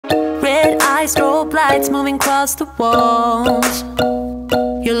eyes, strobe lights moving across the walls.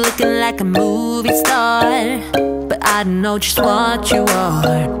 You're looking like a movie star, but I don't know just what you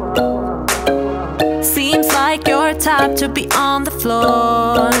are. Seems like you're type to be on the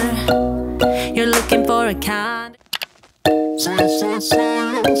floor. You're looking for a kind.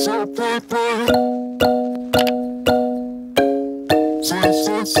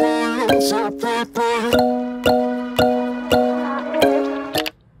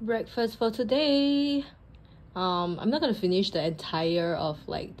 Breakfast for today. I'm not gonna finish the entire of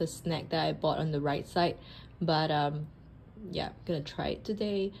like the snack that I bought on the right side, but yeah, I'm gonna try it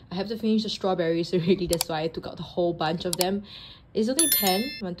today. I have to finish the strawberries already, that's why I took out the whole bunch of them. It's only 10.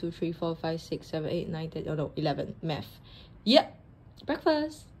 1, 2, 3, 4, 5, 6, 7, 8, 9, 10. Oh no, 11. Math. Yep.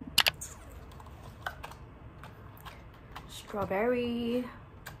 Breakfast. Strawberry.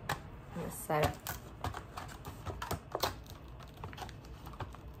 I'm gonna set it.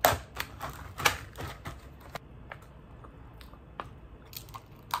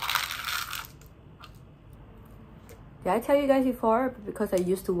 Did I tell you guys before? Because I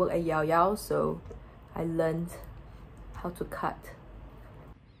used to work at Yao Yao, so I learned how to cut.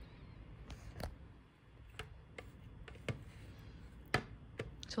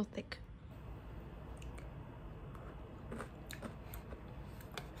 So thick.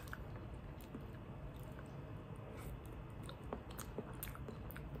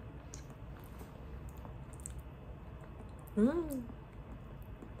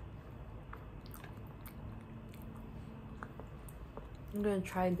 I'm gonna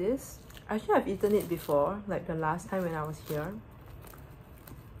try this. Actually, I've eaten it before, like the last time when I was here.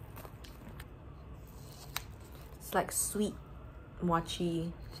 It's like sweet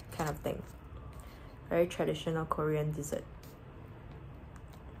mochi kind of thing. Very traditional Korean dessert.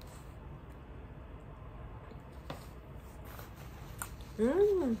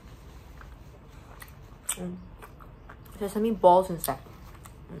 Sesame balls inside.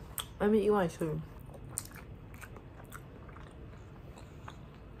 Let me eat one and show you.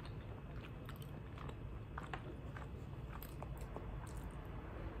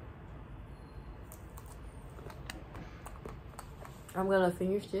 I'm gonna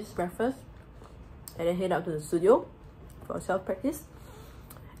finish this breakfast and then head out to the studio for self-practice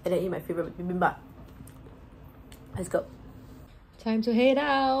and then eat my favorite bibimbap. Let's go. Time to head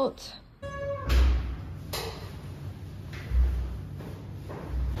out.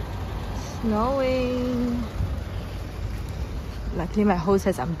 Snowing. Luckily my host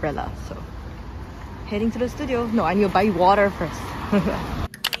has umbrella, so heading to the studio. No, I need to buy water first.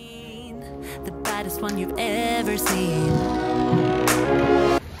 The baddest one you've ever seen.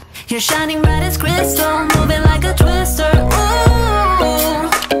 You're shining bright as crystal, moving like a twister. Ooh,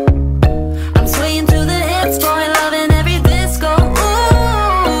 I'm swaying to the hits, boy, loving every disco.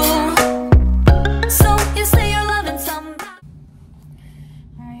 Ooh, so you say you're loving somebody.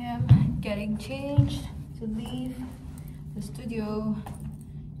 I am getting changed to leave the studio,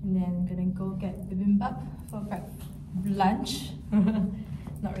 and then I'm gonna go get bibimbap for lunch.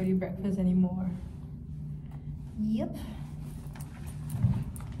 Not really breakfast anymore. Yep.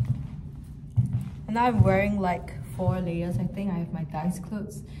 And now I'm wearing like 4 layers. I think I have my dance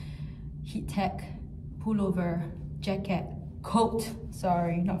clothes, heat tech, pullover, jacket, coat.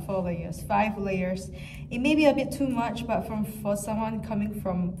 Sorry, not 4 layers, 5 layers. It may be a bit too much, but for someone coming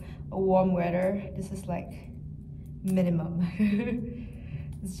from a warm weather, this is like minimum.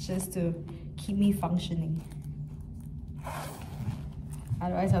 It's just to keep me functioning.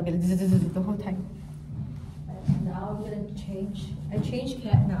 Otherwise I'll be like the whole time. Now I'm gonna change. I changed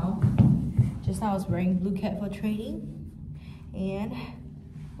cap now. Just now I was wearing blue cap for training. And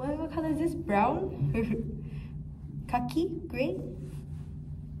what color is this? Brown? Khaki? Gray?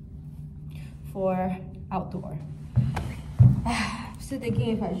 For outdoor. I'm still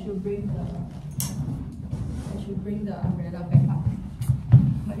thinking if I should bring the umbrella back up.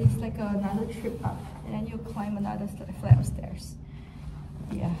 But it's like another trip up. And then you climb another flight of stairs.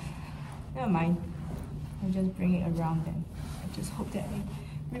 Yeah. Never mind. I'll just bring it around then. I just hope that I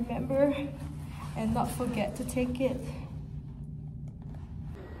remember and not forget to take it.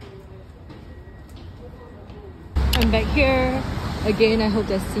 I'm back here again. I hope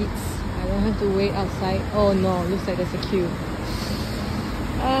there's seats. I don't have to wait outside. Oh no, looks like there's a queue.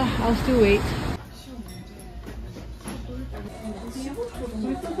 I'll still wait.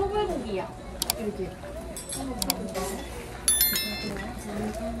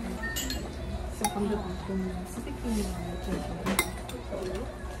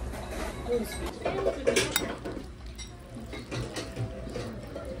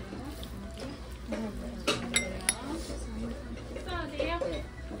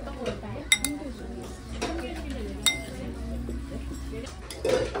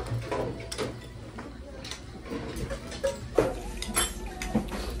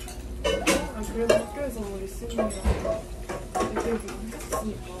 That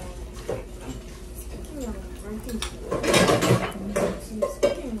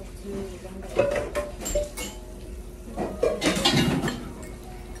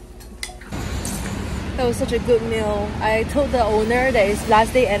was such a good meal. I told the owner that it's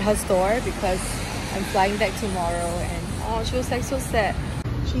last day at her store because I'm flying back tomorrow, and oh, she was like so sad.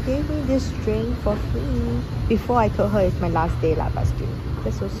 She gave me this drink for free before I told her it's my last day lah, but still,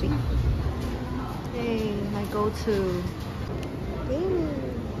 that's so sweet. Hey, my go-to.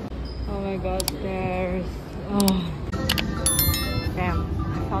 Oh my god, stairs. Oh. Damn,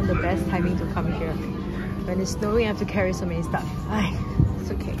 I found the best timing to come here. When it's snowing, I have to carry so many stuff. Ay,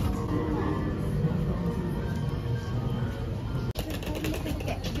 it's okay.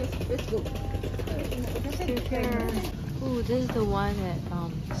 Ooh, this is the one at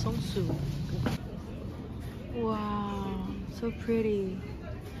Songsu. Wow, so pretty.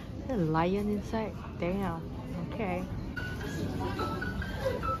 There's a lion inside. Damn. Okay.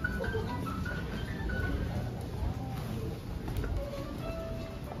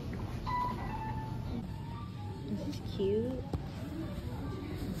 This is cute.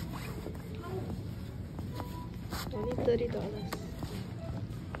 Only $30.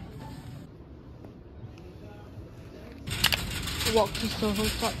 Walk to Soho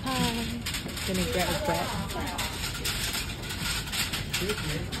Spot Time. Gonna grab a bread.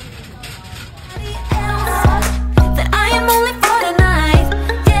 That I am only for tonight.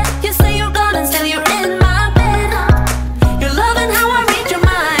 Yeah, you say you're gone and still you're in my bed. You're loving how I read your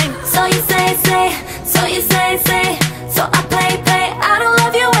mind. So you say, so you say, so I play. I don't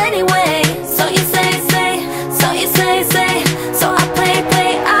love you anyway. So you say, so you say, so I play.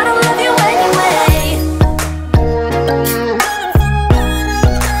 I don't love you anyway.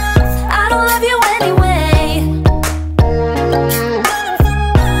 I don't love you anyway.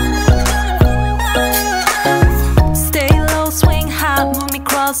 Stay low, swing high, move me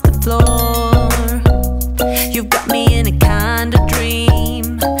across the floor. You've got me in a kind of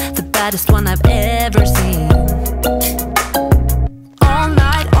dream, the baddest one I've ever seen. All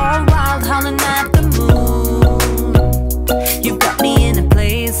night, all wild, howling at the moon. You've got me in a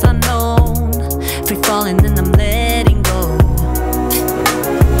place unknown, free falling and I'm letting go.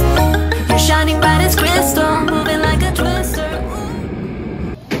 You're shining bright as crystal, moving like a twister.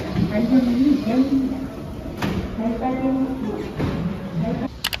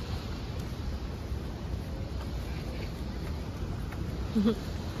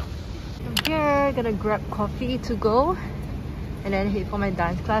 I'm here, gonna grab coffee to go and then head for my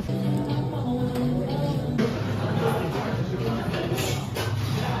dance class.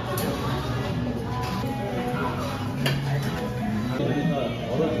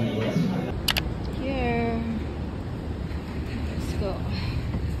 Here, let's go.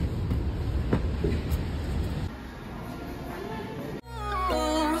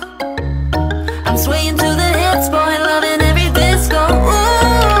 I'm swaying to the hits, boy, loving every disco. Ooh.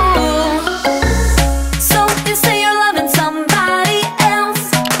 So you say you're loving somebody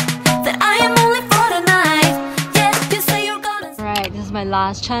else, that I am only for tonight. Yeah, you say you're gonna. Alright, this is my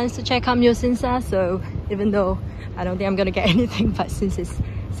last chance to check out Myosinsa, so even though I don't think I'm gonna get anything, but since it's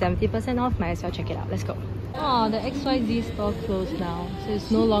 70% off, might as well check it out. Let's go. Oh, the XYZ store closed now, so it's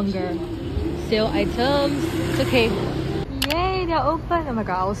no longer sale items. It's okay. Yay, they're open. Oh my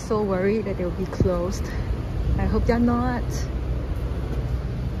god, I was so worried that they would be closed. I hope they're not.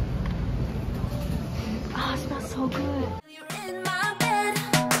 Oh, it smells so good. You're in my bed.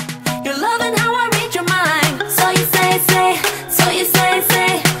 You're loving how I read your mind. So you say, so you say,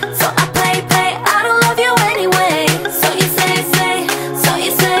 so I play. I don't love you anyway. So you say, so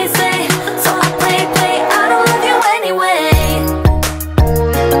you say, so I play. I don't love you anyway.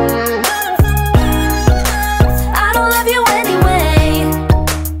 I don't love you anyway.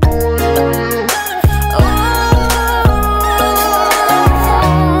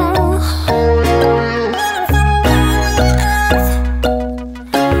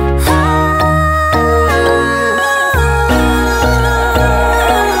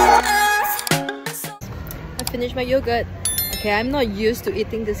 I finished my yogurt. Okay, I'm not used to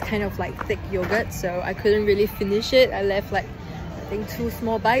eating this kind of like thick yogurt, so I couldn't really finish it. I left like I think 2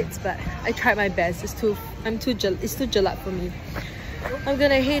 small bites, but I tried my best. It's too gelat for me. I'm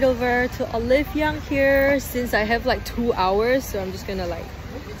gonna head over to Olive Young here since I have like 2 hours, so I'm just gonna like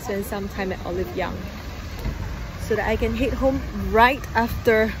spend some time at Olive Young so that I can head home right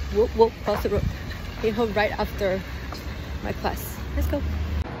after cross the road. Head home right after my class. Let's go.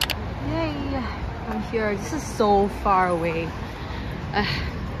 Yay! I'm here. This is so far away.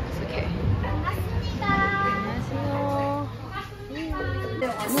 It's okay. You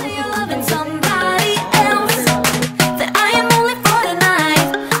say you're loving somebody else,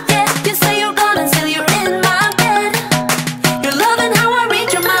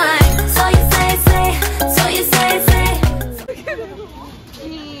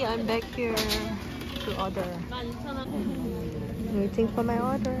 my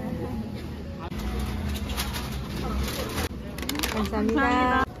order.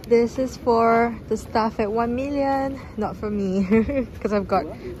 감사합니다. This is for the staff at 1 million, not for me, because I've got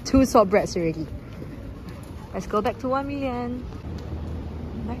 2 salt breads already. Let's go back to 1 million.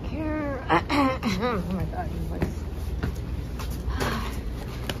 Back here. Oh my god, what is...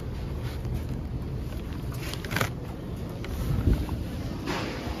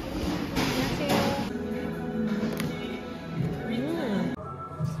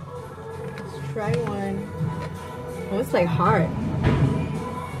 Let's try one. Oh, it's like hard.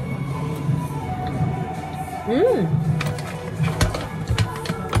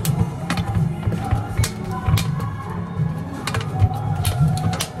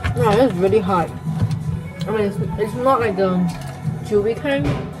 No, it's really hard. I mean, it's not like the chewy kind.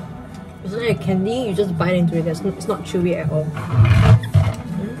 It's not like candy, you just bite into it. It's not chewy at all.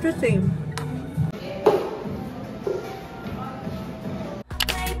 Interesting.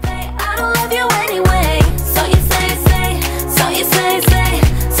 I don't love you anyway. So you say, so you say.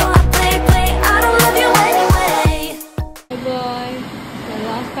 So I play, I don't love you anyway. Bye bye. The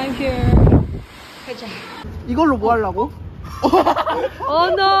last time here. 가자. 이걸로 뭐 하려고?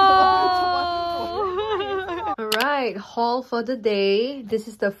 Oh no! Alright, haul for the day. This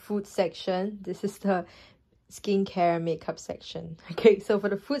is the food section. This is the skincare makeup section. Okay, so for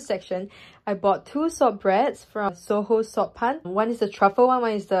the food section, I bought 2 salt breads from Soho Salt Pan. One is the truffle one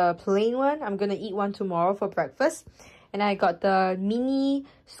is the plain one. I'm gonna eat one tomorrow for breakfast. And I got the mini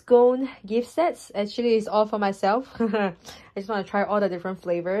scone gift sets. Actually, it's all for myself. I just want to try all the different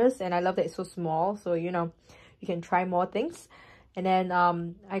flavors, and I love that it's so small, so you know, you can try more things. And then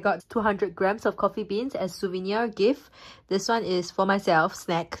I got 200 grams of coffee beans as souvenir gift. This one is for myself,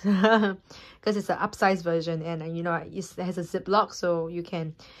 snack, because it's an upsized version, and you know, it has a ziplock, so you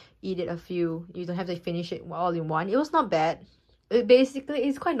can eat it you don't have to finish it all in one. It was not bad.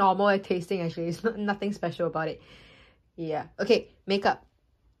 It's quite normal at tasting actually. It's nothing special about it. Yeah. Okay, makeup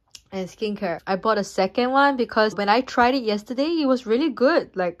and skincare. I bought a second one because when I tried it yesterday, it was really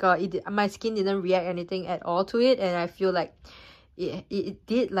good. Like my skin didn't react anything at all to it, and I feel like it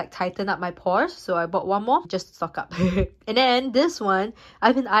did like tighten up my pores, so I bought one more just to stock up. And then this one,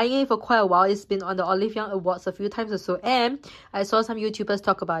 I've been eyeing it for quite a while. It's been on the Olive Young Awards a few times or so, and I saw some YouTubers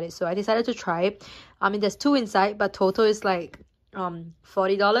talk about it, so I decided to try it. I mean, there's 2 inside, but total is like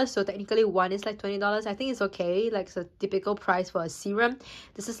 $40, so technically one is like $20. I think it's okay, like it's a typical price for a serum.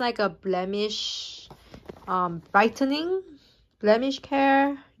 This is like a blemish brightening, blemish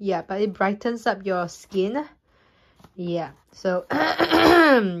care. Yeah, but it brightens up your skin. Yeah, so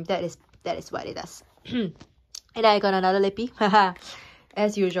that is what it does. And I got another lippy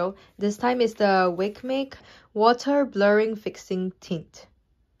as usual. This time is the Wake Make Water Blurring Fixing Tint.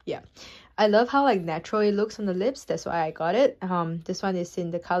 Yeah, I love how like natural it looks on the lips. That's why I got it. This one is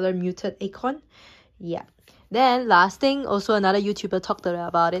in the color Muted Acorn. Yeah. Then last thing, also another YouTuber talked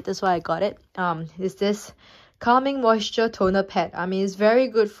about it. That's why I got it. Is this Calming Moisture Toner Pad. I mean, it's very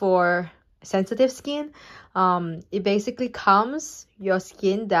good for sensitive skin. It basically calms your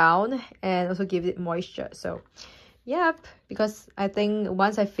skin down and also gives it moisture. So yep, because I think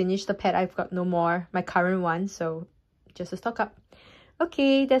once I finish the pad, I've got no more, my current one, so just to stock up.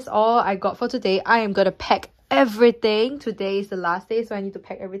 Okay, that's all I got for today. I am gonna pack everything. Today is the last day, so I need to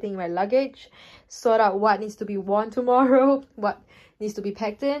pack everything in my luggage, sort out what needs to be worn tomorrow, what needs to be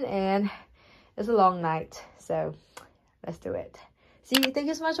packed in, and it's a long night, so let's do it. Thank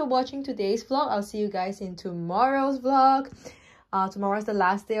you so much for watching today's vlog. I'll see you guys in tomorrow's vlog. Tomorrow is the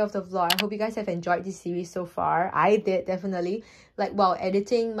last day of the vlog. I hope you guys have enjoyed this series so far. I did, definitely. Like while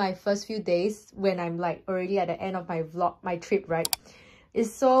editing my first few days, when I'm like already at the end of my vlog, my trip, right? It's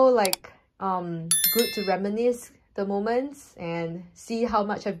so like good to reminisce the moments and see how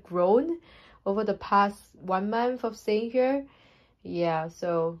much I've grown over the past 1 month of staying here. Yeah,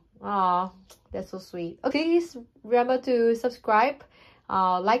 so that's so sweet. Okay, please remember to subscribe,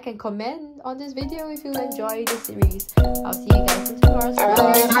 like and comment on this video if you enjoy this series. I'll see you guys in tomorrow's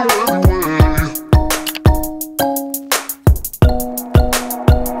vlog.